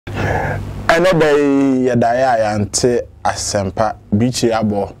Another yadaya yante asempa bichi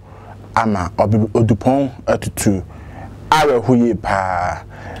abo ama odupon atutu awe huye pa.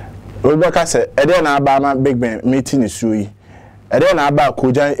 Rebecca said, Eden Abama Big Ben meeting is sui. Eden Abba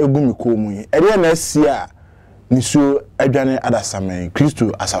Kojan Egumikomu. Eden Sia Nisu Edane Adasame,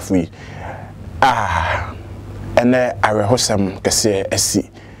 Christo Asafui. And there I rehearse some Cassia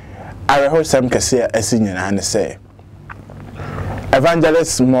SC. I rehearse some Cassia SC and say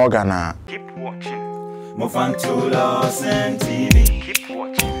Evangelist Morgana. Keep watching. Move on to Lordson TV. Keep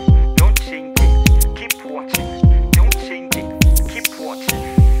watching. Don't change it. Keep watching. Don't change it. Keep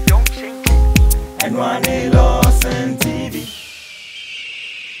watching. Don't change it. And one Lordson TV.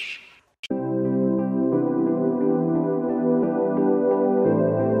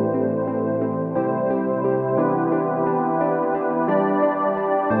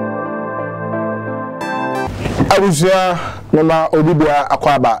 Abuja mama odibia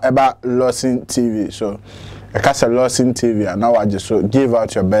akwaba eba Lordson TV. So I cast a Lordson TV and now I just so give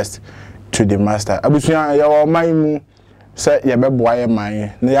out your best to the master. Abuja ya maimu say ya beboa ye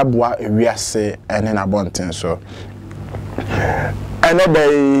man na ya boa ewiase ene na bonten so ene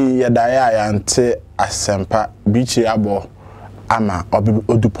dey ya daya yante asempa bichi abo ama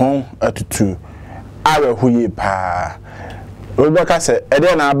odupon atutu awe huye pa. Rebecca said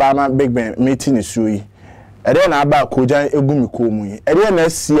ede na Abama Big Ben meeting is sui. Ede na aba Kojan Egumikomu. Ede na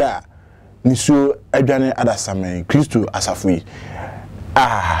sia nisu adwane adasame Christo Asafui.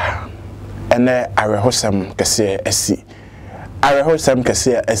 Ene arehosem kese esi. Arehosem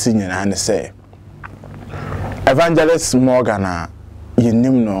kese esi nyina ne say Evangelist Morgana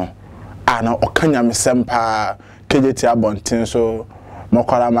yenim no ana okanya mesempa kejeti abonten so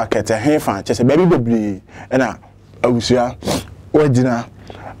mokwara market hefa chese baby bebre na awusua wagina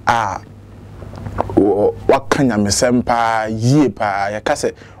wakanya mesempa yie pa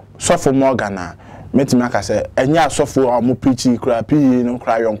yakase sofo Morgana metima akase enya sofo omo preach kra pi no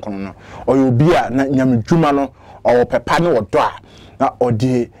kra yonkono no oyobi a na nyamedwuma no owo pepa ne wodo a na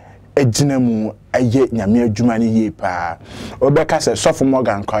odi ejina mu aye nyame adwuma ne yie pa obekase sofo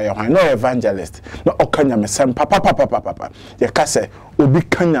Morgan kwa ye hwan no evangelist no okanya mesem papa ye kase obi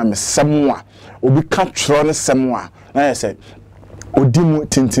kanya mesem a obi ka twro ne sem a na ye se odimu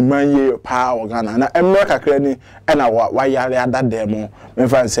tintiman ye pa Ghana na America kra ni na wa yare adade mo me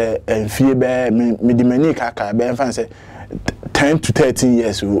fan say enfie be medimani kaka be fan say 10 to 13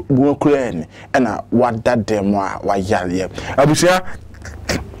 years wo kra ni na wadade mo a wa yare abusia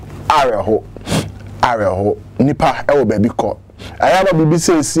areho nipa ewo baby ko ayaba bibi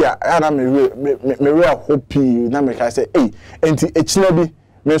say si a na me hopi na me ka say enti echina bi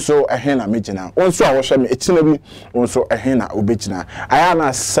me so ehena megina onso a wo hwe me echina bi onso ehena obegina aya na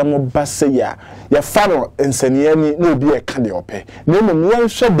asem ba say ya fa no nsaniya ni na obi e ka de ope na mmom ye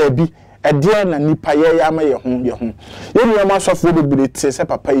hwe baby ede na nipa ye ya ma ye hu ye ni ma sofo bebere tie se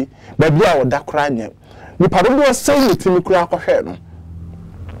papa yi baby a wo da kra nya nipa do say yetimi kra akɔhwe no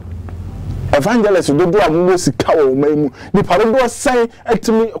Evangelist do do amu sika wo maimu ni parodo sai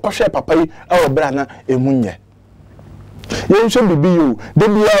etimi kohwe papa yi e obra na emunye ye nso bibi yo de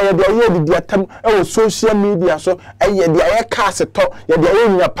bia ye de ye de atam e wo social media so ye de ye cast to ye de ye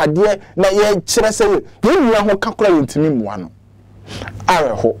nyapade na ye kire se ye nua ho kakora yentimi muwa no awe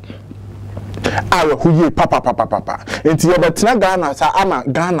ho ye papa enti ye betena Ghana sa ama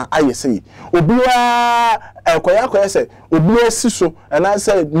Ghana aye sei obia ekoya se obia siso na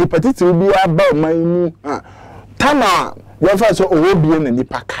say ni patiti obia ba manu tama ye fa so owo bie na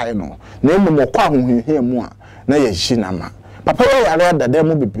nipa kai no na emu kwa hohihia mu a na ye jinama papa ye yare adada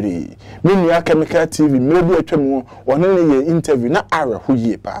mu bebre me nua chemical TV me bi atwam won ne ye interview na awe ho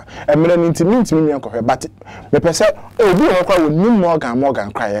ye pa emre ntimi nua kohwe but me pese obi ho kwa woni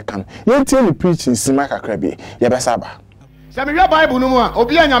Morgan cry ye kan ye tie ni preaching sima kakra bi ye besaba se me hwe Bible no mu a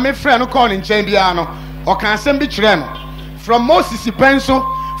obi anya me frɛ no call nchen bia no o kan asem bi kyerɛ no from Moses penso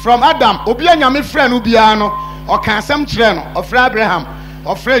from Adam obi anya me frɛ no bia no o kan asem kyerɛ no o frɛ Abraham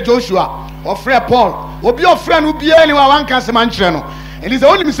o frɛ Joshua o frɛ Paul obi o frɛ no bia ni wa wan kan asem an kyerɛ no enti se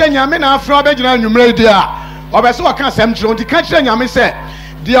oni mi se nyame na afrɛ obegyina nwumre di a obese o kan asem kyerɛ onti ka kyerɛ nyame se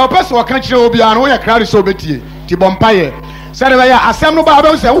de obese o kan kyerɛ obi a no wo yɛ krado so obetie ti bompaye se de ya asem no ba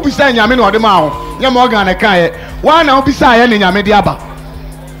be se wo bi se nyame na ode ma ho nyame Morgan ne kan ye wa na wo bi sa ye ne nyame de aba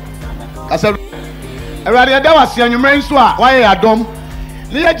asem Erade da wase anwumre nso a waye adom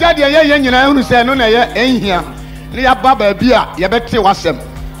ne ye gade ye nyina hunu se no na ye enhia ne ya ba ba bi a ye bete wasem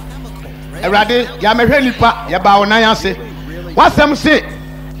Erade ya mehwe nipa ye ba wonan ase wasem se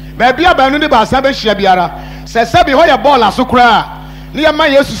ba bi aba no de ba sa be hia biara se bi ho ye ball aso kra ne ye ma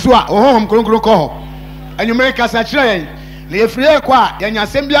Yesu so a ohom kronkron ko ho anwumre kasa kire ye na yɛfiri kwa yɛnya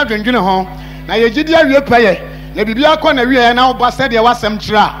asɛm bi adwendwene ho na yɛgyidi awie pɛyɛ na bibia kɔ na wie na woba sɛ deɛ wasɛm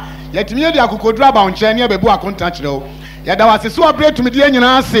kyerɛ a yɛtumi yɛde akokoduru aba wo nkyɛn ne yɛbɛbu akonta kyerɛ wo yɛda wase so wabrɛ tumidie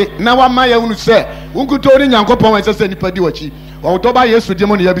nyinaa ase na wama yɛhunu sɛ wonkutoo ne nyankopɔn ɛsɛ sɛ nnipa di wakyi wɔwotɔ ba yesu di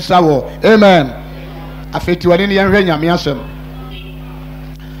mu ne yɛbisa wɔ amen afei tiwɔne ne yɛnhwɛ nyame asɛm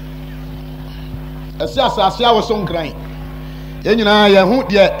ɛsɛ asase a wo so nkran yɛn nyinaa yɛho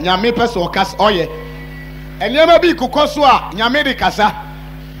deɛ nyame pɛ sɛ ɔyɛ nneɛma bi kokɔ so a nyame de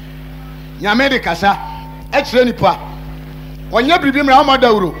kasa ɛkyerɛ nipa wɔnyɛ biribi mmara ɔmɔ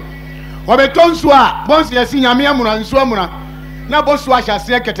dawuro wɔbɛtɔ nsuo a bɔnsi yɛsi nyame amuna nsuo amuna na bɔsuo ahyɛ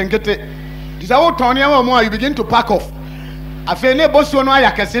aseɛ ketenkete te sɛ wotɔn nneɛma mu a you begin to pack off afei ne bɔsuo no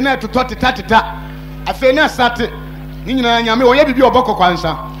ayɛ kɛse na ɛtotɔ teta afei ne asate ne nyinaa nyame wɔyɛ biribi ɔbɔ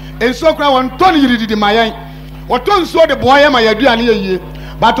kɔkwansa nsuo kora wɔntɔ ne yirididi ma yɛn wɔtɔ nsuo de boa yɛ ma yɛaduane yɛ yie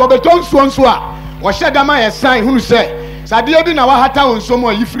but wɔbɛtɔ nsuo nso a wɔhyɛ dama yɛ san hunu sɛ sadeɛ bi na wahata wo nsuo mu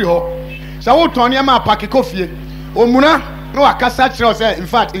a yi firi hɔ sɛ wotɔn nneɛma apake kɔ fie omuna na wakasa kyerɛ sɛ in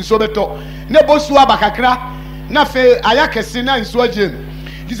fact nsuo bɛtɔ ne bɔsuo aba kakra na afei ayɛ kɛse na nsuo agyem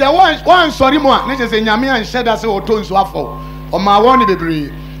nti sɛ wɔnsɔre mu a ne kyɛ sɛ nyame anhyɛ da sɛ wɔtɔ nsuo afɔ ɔmaa wɔn ne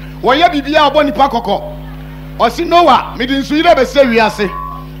bebree wɔyɛ biribiara ɔbɔ nipa kɔkɔ ɔsi noa mede nsu yi dɛ bɛsɛ wiase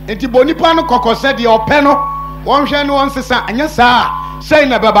nti bɔ nipa no kɔkɔ sɛ deɛ ɔpɛ no wɔnhwɛ ne wɔn sesa anyɛ saa sɛn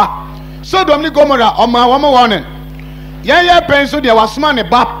na bɛba Sodom ne Gomora ɔmaa wɔn wɔnen yɛyɛ pɛn so deɛ wasoma ne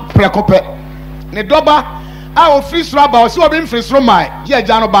ba prɛko pɛ ne dɔba a ofiri soro aba ɔsi obi mfiri soro maa yɛ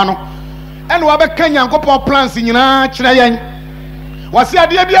agya no ba no ɛna wabɛka nyankopɔn plans nyinaa kyerɛ yɛn wɔsi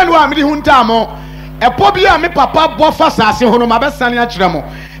adeɛ bi ɛnu a mede ho ntaamo ɛpɔ bi a me papa bɔ fa saase ho no ma bɛsane akyerɛ mo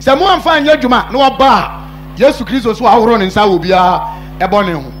sɛ mo amfa nyɛ adwuma na wɔba a Yesu Kristo so ahoro ne nsa wɔ biara ɛbɔ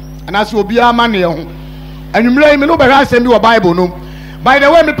ne ho anaasɛ obiara ma ne ho anwummerɛ yi me no bɛhwɛ asɛm bi wɔ Bible no by the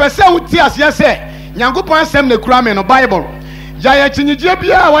way mepɛ sɛ wote aseɛ sɛ nyankopɔn asɛm na kura me no Bible gya yɛ kyinyigyeɛ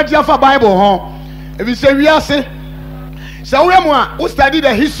biara a wɔagye afa Bible ho ebi sɛ wiase sɛ woyɛ mu a wo study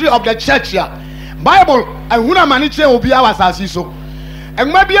the history of the church a Bible ahunu amane kyerɛ obiara wɔ asase so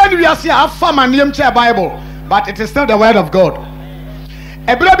ɛnwoma biara ne wiase a afa amanneɛm kyerɛ Bible but it is still the word of God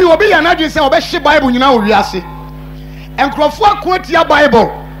ɛberɛ bi obi yɛ n'adwene sɛ wɔbɛhye Bible nyinaa wɔ wiase nkurɔfoɔ ako atia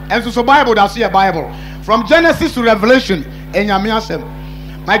Bible ɛnso so Bible da so yɛ Bible from Genesis to Revelation enyame asɛm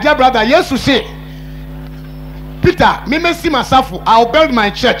my dear brother Jesus say Peter memesi masafo I will build my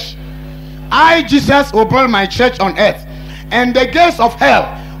church I Jesus will build my church on earth and the gates of hell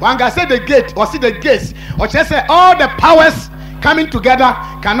one guy say the gate or see the gates or just say all the powers coming together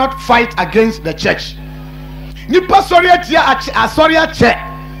cannot fight against the church nipa sori atia asori ache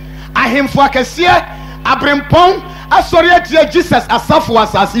ahemfo akɛseɛ abrempɔn asori atia Jesus asafo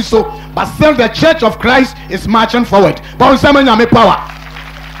asasi so but still the church of Christ is marching forward but nsɛm nyame power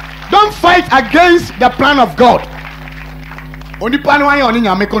don't fight against the plan of God onipa no ayɛ ɔne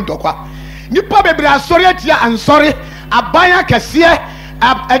nyame kontɔkwa nipa bebree asori atia ansori aban akɛseɛ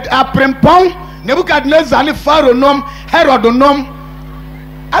abrempɔn Nebukadnezar ne Pharaoh nom Herod nom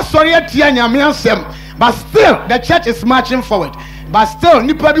asori atia nyame asɛm but still the church is marching forward but still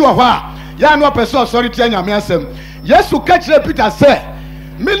nipa bi wɔ hɔ a ya no person sorry tia nyame asɛm Yesu ka kyerɛ Peter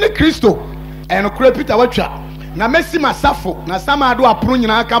sɛ me ne Kristo ɛno kura Peter watwa na mesi masafo na sama ado apono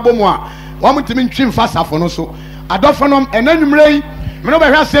nyinaa ka bɔ mu a wɔn ntimi ntwi mfa safo no so adɔfo nom ɛnanwumre yi me no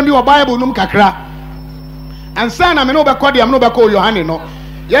bɛhwɛ asɛm bi wɔ Bible nom kakra ansa na me no bɛkɔ deɛ me no bɛkɔ Yohane no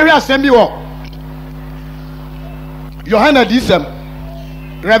yɛhwɛ asɛm bi wɔ Yohane disem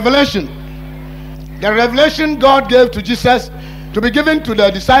Revelation. The revelation God gave to Jesus to be given to the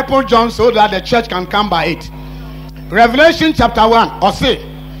disciple John so that the church can come by it. Revelation chapter 1 or say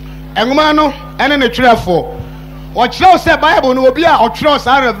enguma no ene ne twerɛfo o kyerɛw sɛ Bible no obi a ɔtwerɛw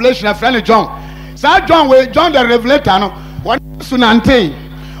saa revelation a friend John saa John we John the revelator no wɔn sunante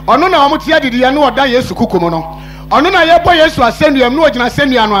ɔno na wɔn tia didiɛ no ɔda Yesu kukum no ɔno na yɛbɔ Yesu asɛnnua no ogyina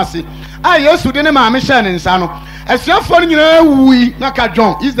asɛnnua no ase a Yesu de ne maame hyɛ ne nsa no asuafoɔ no nyinaa wuyi na ka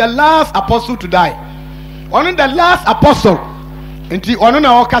John is the last apostle to die ɔno the last apostle nti ɔno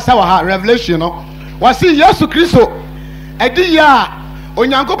na ɔkasa wɔ ha revelation no wɔsi Yesu Kristo ɛdi yɛ a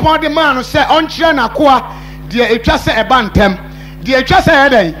onyankopɔn de maa no sɛ ɔnkyerɛ n'akoa deɛ etwa sɛ ɛba ntɛm deɛ etwa sɛ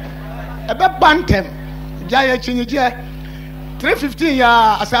ɛdɛn ɛbɛba ntɛm gya yɛ kyinyigye 3:15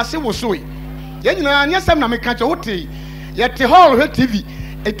 yɛ asase wosoe yɛn nyinaa nyɛ sɛm na meka kyɛ wote yɛte hall hwɛ TV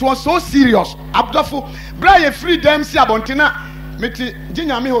it was so serious abdɔfo bra yɛ free dem si abɔntena mete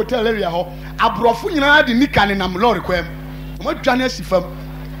Ginyame hotel area hɔ aborɔfo nyinaa de nika ne nam lɔre kwam ɔmo dwane asi fam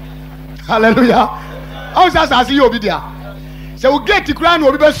hallelujah ɔmo sɛ asase yɛ obi dia sɛ wo gate kura na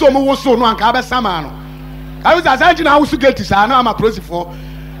obi bɛsɔ ɔmo woso no anka bɛsama no ayi sɛ asase gyina awoso gate saa na ama polisifoɔ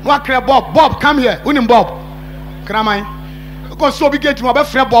no akrɛ Bob come here unim Bob kraman wokɔ so obi gate mo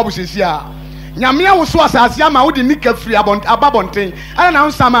bɛfrɛ bob sisi a nyame awoso asase ama wo de nika free ababonten ana na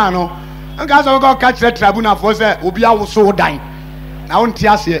nsama no nka so go ka kyerɛ tribunal fo sɛ obi awoso wo dan na wo nti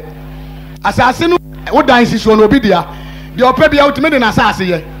ase asase no wo dan sisi no obi dia de opɛ bia wo tumi de na asase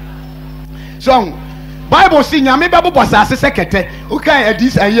ye so Bible say nyame bɛbɔ asase sekete ukai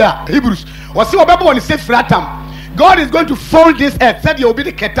edis aya Hebrews o say obɛbɔ ne sefratam. God is going to fold this earth said you obi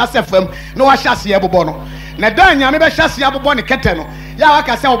de keta sefam no wa hyase yɛbobɔ no na dan nyame bɛ hyase yɛbobɔ ne kete no ya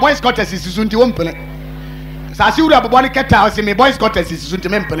waka sɛ boys quarters sisu nti wo mpene sa si wura abobɔ ne keta o say me boys quarters sisu nti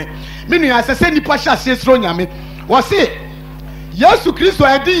me mpene me nua sɛ nipa hyase sro nyame wo say Yesu Kristo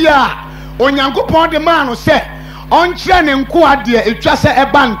edi ya onyankopɔn de ma no sɛ ɔnkyerɛ ne nko ade etwa sɛ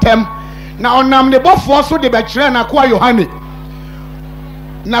ɛba ntɛm na onam ne bɔfoɔ so de bɛkyerɛ na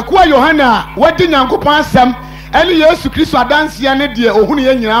koa Yohane a wadi nyankopɔn asɛm ɛne Yesu Kristo adanseɛ ne deɛ ohunu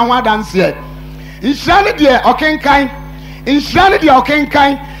yɛ nyina ho adanseɛ nhyira ne deɛ ɔkenkan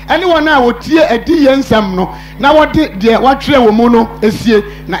ɛne wɔn a wotie adi yɛ nsɛm no na wɔde deɛ wɔatwerɛ wɔ mu no esie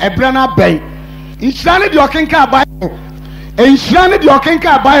na ɛbrɛ no abɛn nhyira ne deɛ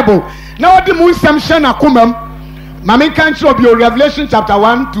ɔkenkan Bible na wɔde mu nsɛm hyɛ n'akomam mame nka nkyerɛ obi Revelation chapter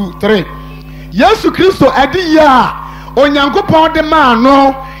 1 to 3 Yesu Kristo adi yɛ a onyankopɔn de maa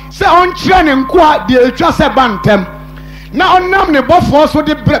no sɛ ɔnkyerɛ ne nkoa deɛ etwa sɛ ba ntɛm na ɔnam ne bɔfoɔ so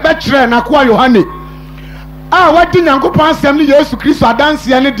de bɛkyerɛ n'akoa Yohane a wadi nyankopɔn asɛm ne Yesu Kristo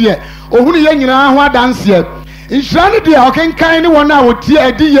adanseɛ ne deɛ ohunu yɛ nyinaa ho adanseɛ nhyira ne deɛ ɔkenkan ne wɔn a wotie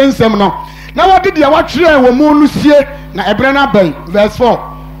adi yɛ nsɛm no na wɔde deɛ wɔatwerɛ wɔ mu no sie na ɛbrɛ no abɛn verse 4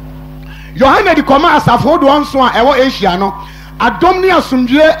 Yohane de kɔma asafo de wɔn so a ɛwɔ Asia no adom ne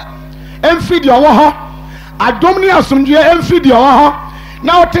asomdwie emfiri deɛ ɔwɔ hɔ adom ne asomdwie emfiri deɛ ɔwɔ hɔ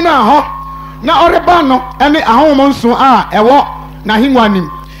na ɔtena hɔ na ɔreba no ɛne ahom nso a ɛwɔ n'ahengua nim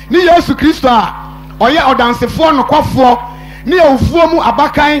ne Yesu Kristo a ɔyɛ ɔdansefoɔ nokwafoɔ ne awufuo mu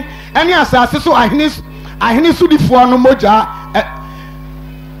abakan ɛne asase so ahene sudifoɔ no mogya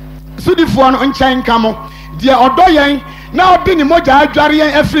sudifoɔ no nkyɛn nka mo deɛ ɔdɔ yɛn na ɔde ne mogya adware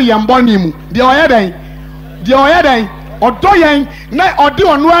yɛn afiri yɛn bɔne mu deɛ ɔyɛ dɛn ɔdɔ yɛn na ɔde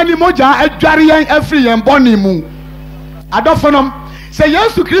ɔno ani mogya adware yɛn afiri yɛn bɔne mu adɔfonom sɛ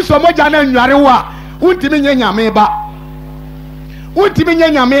Yesu Kristo mogya na nware wo a wontimi nyɛ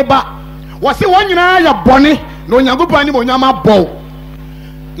nyame ba wɔse wɔn nyinaa yɛ bɔne na onyankopɔn anim onyam abɔ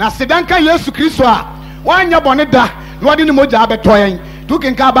na sedanka Yesu Kristo a wɔanyɛ bɔne da na wɔde ne mogya abɛtɔ yɛn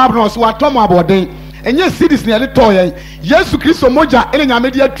tukenka Bible so watɔ mo abɔden ɛnyɛ cities na yɛde tɔ yɛn Yesu Kristo mogya ɛne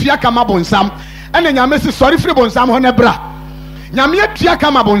nyame de atua kama bonsam ɛne nyame se sɔre firi bonsam hɔ ne bra nyame atua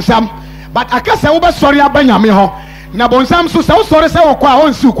kama bonsam but akasa wo bɛ sɔre aba nyame hɔ na bonsam so sɛ wo sɔre sɛ wɔ kɔ a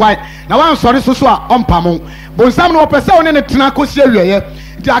ɔnsiw kwan na wansɔre so a ɔmpamo bonsam no wɔpɛ sɛ wo ne ne tena kɔsi awieɛ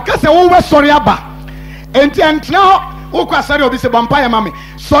nti akasa wo bɛ sɔre aba enti ɛntena hɔ wokɔ asɔre obi sɛ bɔmpa yɛ ma me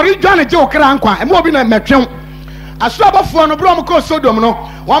sɔre dwane gye wo kra nkwa ɛma obi na mɛtwɛn asoabɔfoɔ no berɛ ɔm kɔɔ Sodom no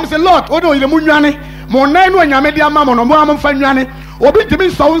wɔm sɛ Lord wode oyere mu nwane mo nan no anyame de ama mo no mo a momfa nwane obi ntimi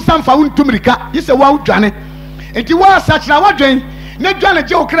nsɔ wo nsa mfa wo ntumrika yi sɛ woa wodwane enti woa sakyera woadwen ne dwane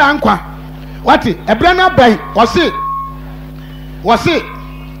gye wo kra nkwa wate ɛberɛ no abɛn wɔse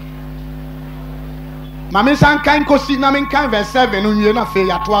ma me nsa nkan kɔsi na menkan verse 7 no nwie no afei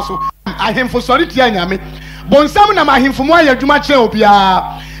yɛatoa so ahemfo sɔre tia nyame bonsam nam ahemfo mu ayɛ adwuma kyerɛ obiara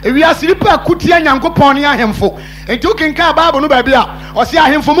ewiase nipa akutia nyankopɔn ne ahemfo enti wokenka Bible no baabi a ɔse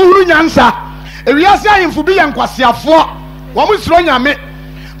ahemfo mu hunu nyansa ewiase ahemfo bi yɛ nkwasiafoɔ wɔn mo suro nyame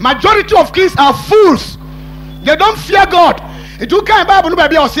majority of kings are fools they don't fear God enti wokan Bible no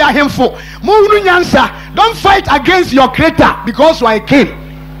baabi a ɔse ahemfo mu hunu nyansa don't fight against your creator because you are a king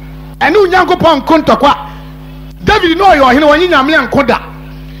ɛne onyankopɔn nko ntɔkwa David no ɔyɛ ɔhene wɔnye nyame anko da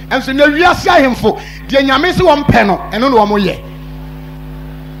ɛnso na wiase ahemfo deɛ nyame se wɔn pɛ no ɛno na wɔn yɛ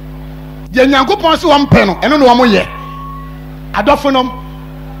deɛ nyankopɔn se wɔn pɛ no ɛno na wɔn yɛ adɔfonom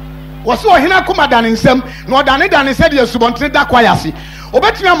wɔse ɔhene akoma da ne nsɛm na ɔdane sɛ deɛ subɔntene da kwa yɛase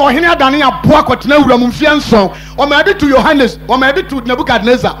obɛtumi ama ɔhene adane aboa kɔtena wura mu mfeɛ nson ɔma bi to Yohanes ɔma bi to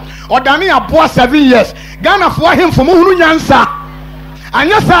Nebukadnezar ɔdane aboa 7 years Ghanafoɔ ahemfo mo hunu nyansa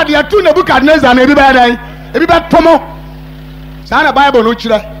anyɛ saa deɛ to Nebukadnezar na ebi bɛyɛ dɛn ebi bɛtɔmɔ saa na Bible no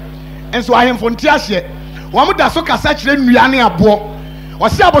kyerɛ nso ahemfo nte ahyɛ wɔn da so kasa kyerɛ nnua ne aboɔ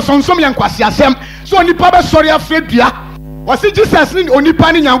wɔsi abosonsom yɛ nkwasiasɛm so onipa bɛsɔre afrɛ dua wɔsi Jesus ne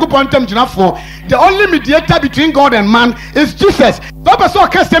onipa ne nyankopɔn ntam gyinafoɔ the only mediator between God and man is Jesus bɛbɛ sɛ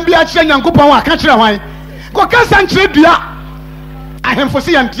ɔka sɛm bi akyerɛ nyankopɔn wɔ aka kyerɛ hwan kɔka sɛ nkyerɛ dua ahemfo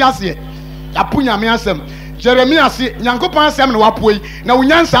si yɛ nte aseɛ yɛpo nyame asɛm Jeremia se nyankopɔn asɛm na wapoe na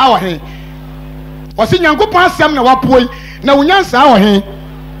wonyansa wɔ he wɔsi nyankopɔn asɛm na wapoe na wonyansa wɔ he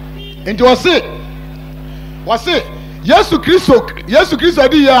enti wɔsi Yesu Kristo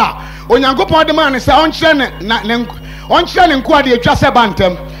di ya onyankopon de man se onkyere ne onkyere ne nko ade atwa se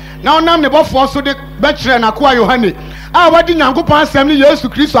bantem na onam ne bofo so de be kyere na ko Yohane a wadi nyankopon asem ne Yesu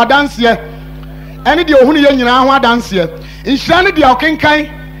Kristo adanse ene de ohunu ye nyina ho adanse nhira ne de okenkan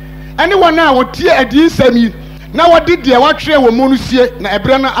ene wona wotie adi nsami na wadi de watwere wo mu no sie na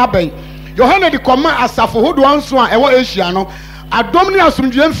ebre na aben Yohane de koma asafo hodo anso a ewo Asia no adom ne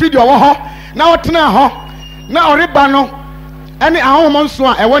asomdwe mfiri de wo ho na wotena ho na oreba no ene ahomon so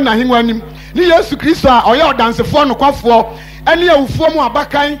a ewo na henwa nim ni Yesu Kristo a oye odansefo no kwafo ene awufo mu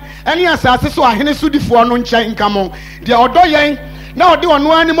abakan ene asase so ahene sudifo no nkyɛn nkamo de odo yen na ode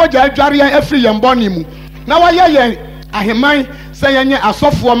ono ani mogya adware yen afiri yen bɔne mu na waye yen aheman sɛ yenye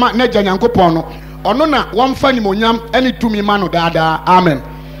asɔfo ma na gyanyankopɔn no ono na wɔmfa nimonyam ene tumi ma no daadaa amen.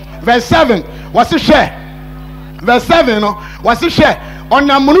 Verse 7 wasi hwɛ verse 7 no wasi hwɛ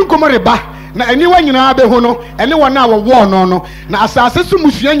onamununkom reba na aniwa nyina be ho no ene wona wo no no na asase so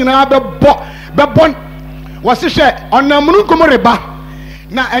musua nyina bebɔ wasi hwɛ onamununkom reba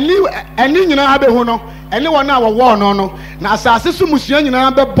na ani nyina be ho no ene wona wo no no na asase so musua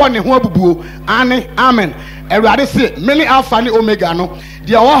nyina bebɔ ne ho abubuo ane amen. Awurade se many alpha ne omega no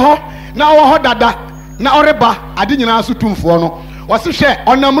de wo ho na wo ho dada na oreba ade nyina so tumfo no wasi hwɛ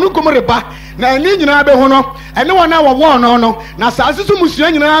onamununkom reba na ani nyina be ho no ene wona wo no no na asase so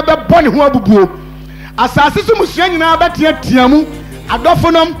musua nyina bebɔ ne ho abubuo asase so musua nyina betiatiamu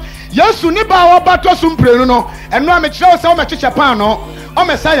adofonom Yesu ni ba wo bato so mprenu no eno amekire wo se wo mekyeche pan no o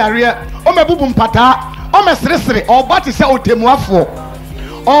mesayare o mebubu mpata o mesresere o bati se otemuafo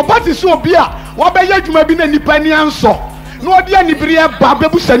o bati so obi a wo be yadwuma bi na nipa ni anso na odi anibiri ba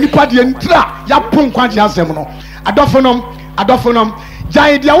bebusa nipa de ntira ya pon kwaje asem no adofonom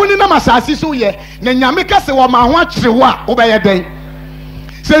jai dia woni na masasi so ye na nyame kase wo ma ho akire wo a wo be ye den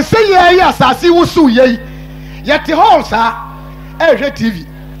se ye ya asasi wo so ye yet hall sa TV.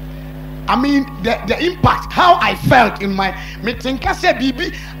 I mean the impact, how I felt in my meeting.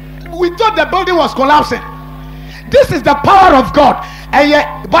 We thought the building was collapsing. This is the power of God.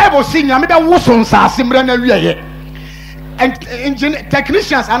 And Bible saying, and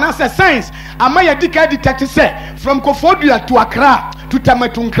technicians and answer science. Amaya Dika detected say from Kofodia to Accra to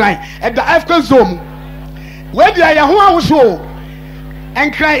Tamatun at the African zone. Where the Yahoo show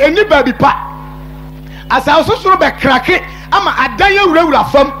and cry any baby pa. As I also saw the crack it. I'm a day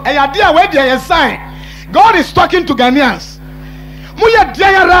from a idea where there is sign. God is talking to Ghanaians. Muya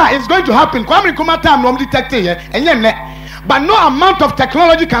Diara is going to happen. Kwame Kumata no detected here, but no amount of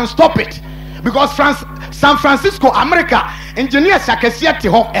technology can stop it because San Francisco, America, engineers are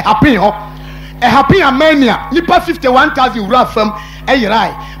a happy Armenia, Nipa 51,000 rough from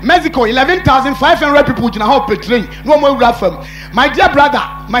A. Mexico 11,500 people in a whole train. No more rough from my dear brother.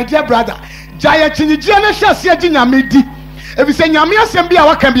 Jaya Chinijana Shasia Jinyamidi. If you say Nyame asem bia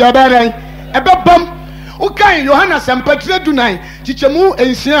wa kan bia bɛrɛn ɛbɛbam ukan Yohana sempatre dunai chichemu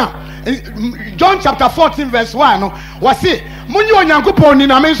ensia John chapter 14 verse 1 no wase munyi onyankopɔn ni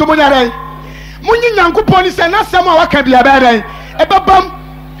na me nso munyare munyi nyankopɔn ni sɛ na asem a wa kan bia bɛrɛn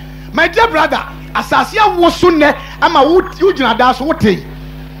ɛbɛbam. My dear brother asase awo so ne ama wo gyina da so wote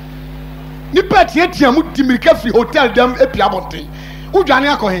nipa tiatia mu dimirika free hotel dem epia bonten udwane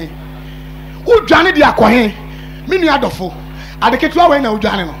akɔhe udwane de akɔhe mini adofo adeketua we na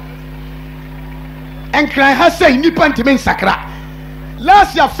udwane no enkran ha say nipa ntime nsakra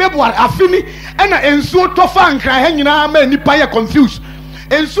last year February afini ena ensuo tofa enkran ha nyina ma nipa ye confused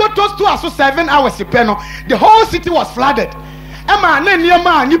ensuo to aso 7 hours pe no the whole city was flooded ema na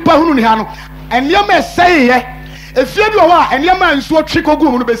niema nipa hunu ne ha no eniema say ye efie bi owa eniema ensuo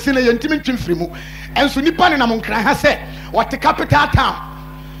twikogu mu no be sine ye ntime ntwimfiri mu enso nipa ne na mo nkran ha say what the capital town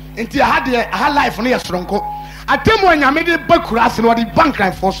enti ha life no ye soronko atemu anyame de bakurase no de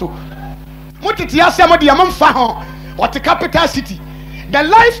bankran for so mutiti asemo de yamfa ho what the capital city. The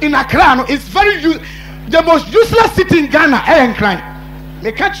life in Accra no is the most useless city in Ghana enkran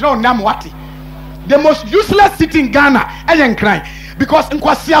me catch no nam wati the most useless city in Ghana enkran because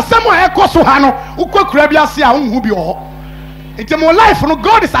nkwasi asemo ekoso ha no ukokura bi ase a unhu bi ho etemu life no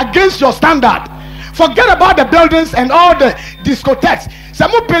God is against your standard. Forget about the buildings and all the discotheques.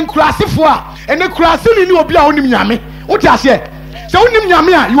 Some pen crasifo a and the crasini ni obi a onim nyame. What you say? Say onim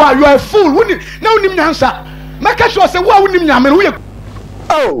nyame a you are a fool. Na onim nyansa. Make sure say wo onim nyame no.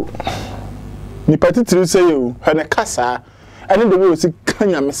 Oh. Ni patitiri say you, hene kasa. Ene de wo si kan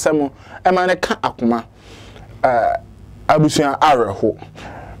nyame semo. E ma ne ka akoma. Abusuan areho.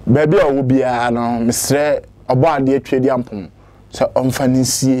 Baabi a wo bia no mesre obo ade atwedi ampong. So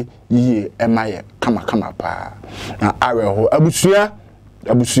omfaninsie yie emaye kama pa na areho abusua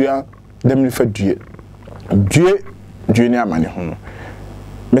dem ni fa due junior mani ho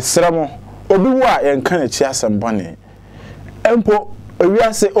mesra mo obi wo a yenka na chi asembone empo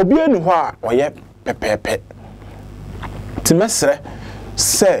owiase obi enu ho a oye pepepe ti mesre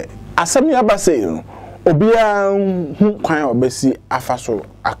se asem ya ba se obi a hu kwan obesi afaso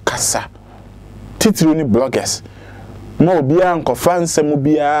akasa titiri ni bloggers ma obi a nkofa nsem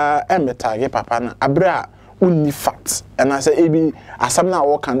obi a emetage papa na abra unni facts and I say ebi asam na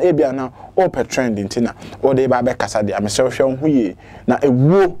wo kan ebi ana o pe trend ntina o de ba be kasa de amese hwe hu ye na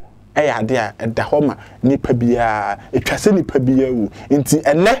ewuo eya de a da homa nipa bia etwase nipa bia wu nti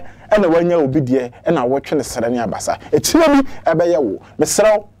ene ena wanya obi de ena wo twe ne sere ne abasa etire bi ebe ye wo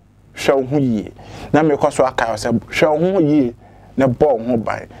mesere hwe hu ye na me kwaso aka se hwe hu ye na bo hu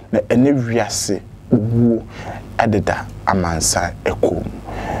ban na ene wiase wu adeda amansa ekom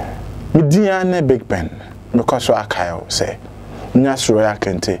midia na Big Ben because so akayo say nyasro ya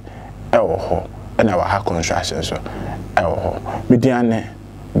kente ewo ho na wa ha construction so ewo ho midiane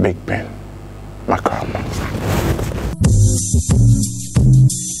Big Ben makrama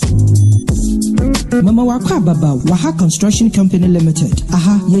Mama Wakwa Baba, Waha Construction Company Limited.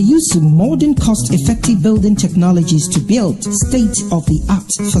 Aha, you use modern cost-effective building technologies to build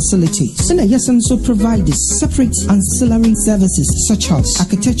state-of-the-art facilities. And yes, and so provide separate ancillary services such as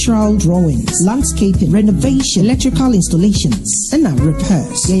architectural drawings, landscaping, renovation, electrical installations, and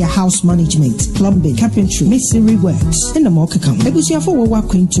repairs. Yeah, house management, plumbing, carpentry, masonry works, and the more come. Ebusia for Wawa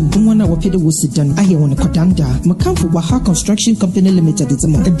Quintum, one hour pedo was done. I hear on a Kodanda, Makamfu Waha Construction Company Limited. It's a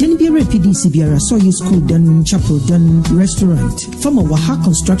month. The Denbiara PDC Biara saw you school done, chapel done, restaurant. From a Waha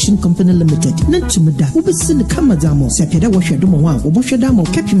Construction Company Limited. Nantumada, who be seen the Kamadamo, Sapeda Washaduma, Oboshadamo,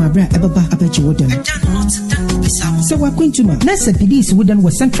 Capimabra, Ababa, Abachiwodan. So we're going to Manasseh PDC Wooden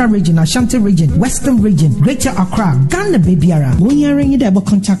was Central Region, Ashanti Region, Western Region, Greater Accra, Ghana Babyara. When you're in the able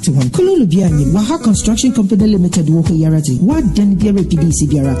contact one, Kululu Biani, Waha Construction Company Limited, Woko Yarati, what Denbiara PDC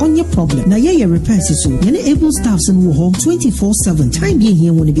Biara on your problem. Now, yeah, repairs so. You're able staffs in Woho 24/7. Time being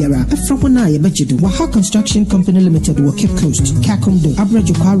here when Biara, a from one eye, but you do. Waha Construction Company Limited, Cape Coast, Kakumdo,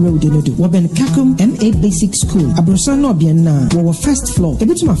 Abrajokwa Road, Waben Kakum, MA Basic School, Abrosano Biana, our first floor, a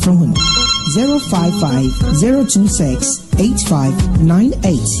bit my from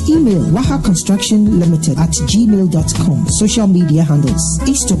 055-026-8598. Email wahaconstructionlimited@gmail.com. Social media handles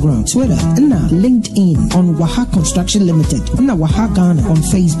Instagram, Twitter, and LinkedIn on Waha Construction Limited, and Waha Ghana on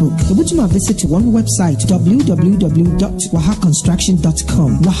Facebook. Visit one website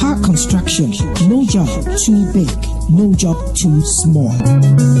www.wahaconstruction.com. Waha Construction, no job too big, no job too small.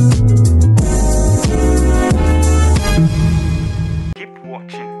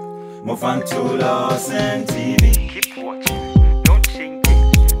 Move to Lordson TV. Keep watching, don't change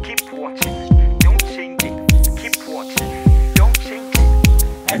it. Keep watching, don't change it. Keep watching, don't change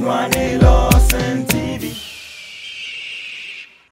it. And one Lordson TV.